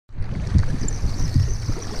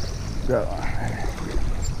So,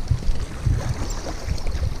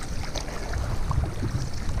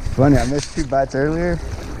 funny, I missed 2 bites earlier.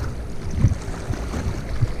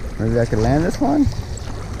 Maybe I could land this one.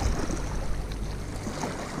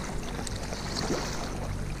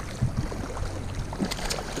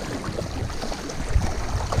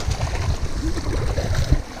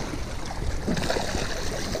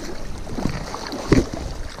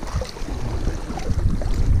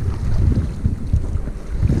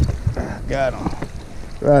 Got him.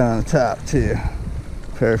 Right on the top too.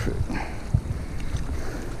 Perfect.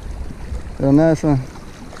 Real nice one.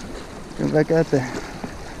 Get back out there.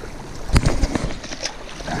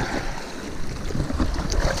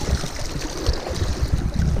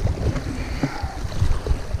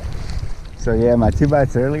 So yeah, my 2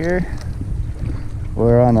 bites earlier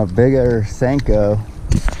were on a bigger Senko,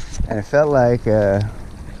 and it felt like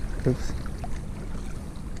oops,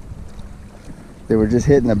 they were just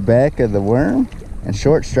hitting the back of the worm and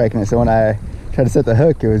short striking it. So when I tried to set the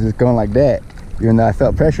hook, it was just going like that, even though I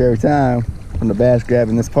felt pressure every time from the bass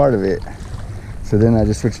grabbing this part of it. So then I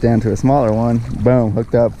just switched down to a smaller one. Boom,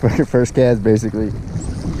 hooked up for your first cast basically.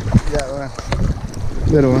 Got one,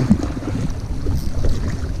 little one.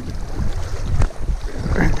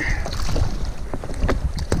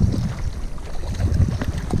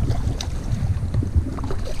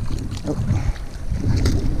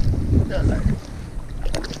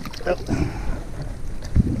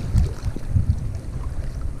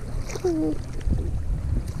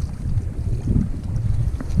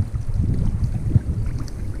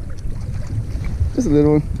 Just a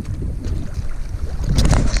little one.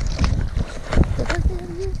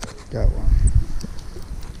 Got one.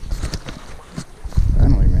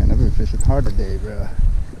 Finally, man, I've been fishing hard today, bro.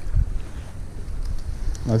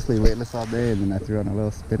 Mostly weightless all day, and then I threw on a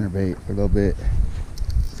little spinner bait for a little bit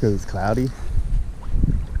because it's cloudy.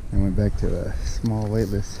 And went back to a small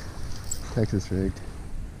weightless Texas rig.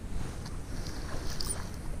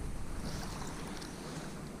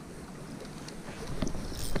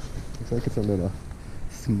 Looks like it's a little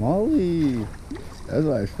smallie. That's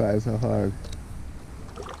why it's fighting so hard.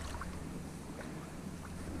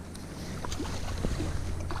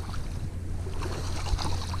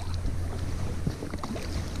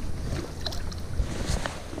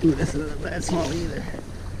 Ooh, this isn't a bad smallie either.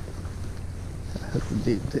 That's a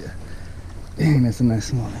deep too. Dang, that's a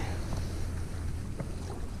nice smallie.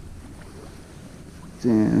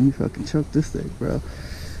 Damn, you fucking choked this thing, bro.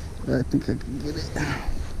 I think I can get it.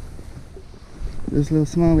 This little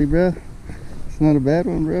smallie, bro. It's not a bad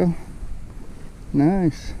one, bro.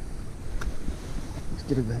 Nice. Let's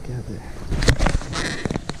get it back out there.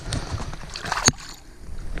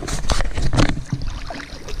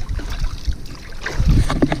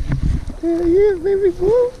 Hell yeah, baby,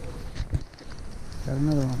 woo! Got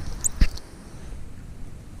another one.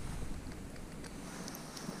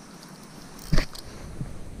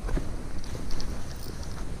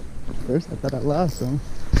 At first I thought I lost him.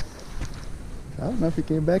 I don't know if he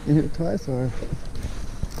came back and hit it twice or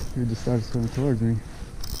he just started swimming towards me.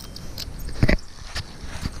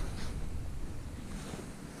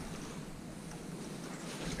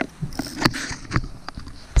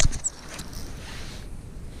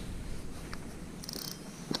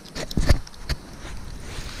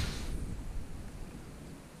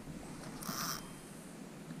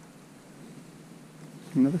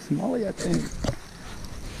 Another smallie, I think.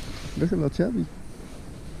 Looks a little chubby.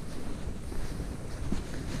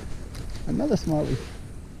 Another smallie,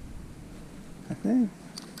 I think.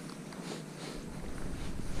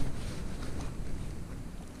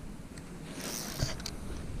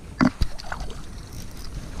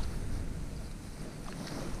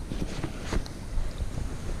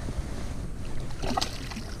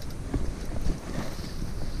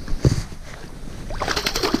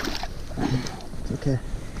 It's okay.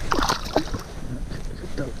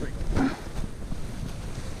 Don't break.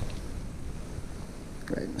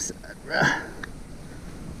 Right in the side, bruh.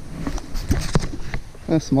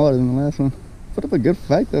 That's smaller than the last one. Put up a good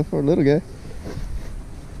fight though for a little guy.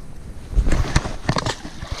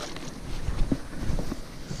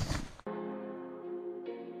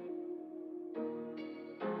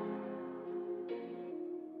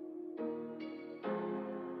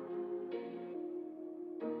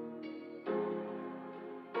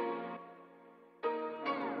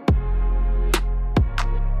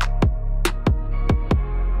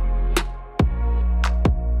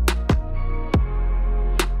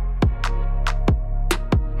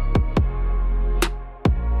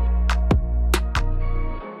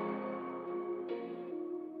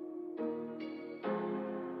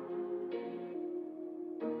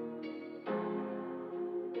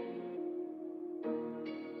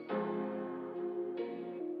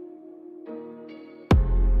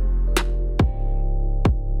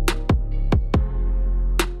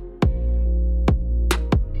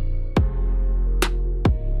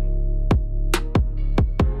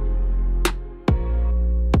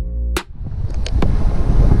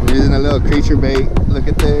 a little creature bait. Look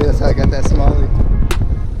at this, I got that smallie.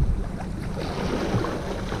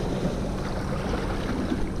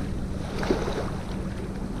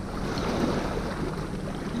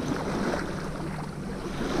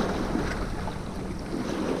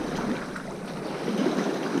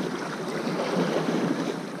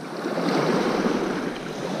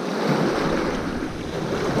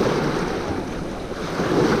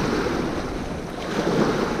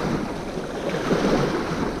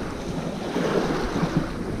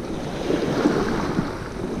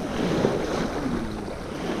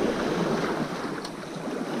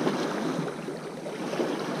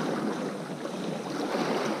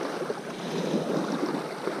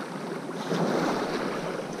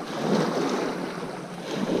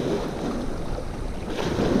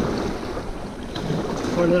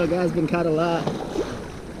 Poor little guy's been caught a lot.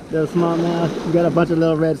 Little smallmouth. He got a bunch of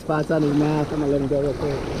little red spots on his mouth. I'm gonna let him go real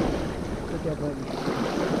quick. Look at that.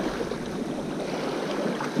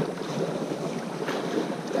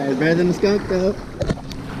 That's better than the skunk though.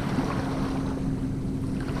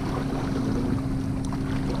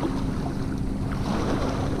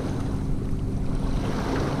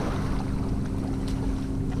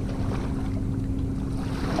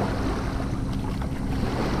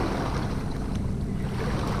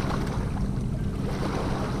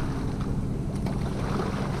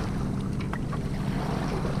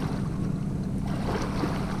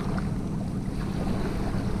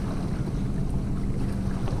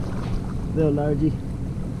 Little largy,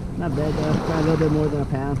 not bad though. Probably a little bit more than a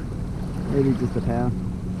pound, maybe just a pound.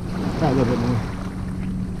 Probably a little bit more.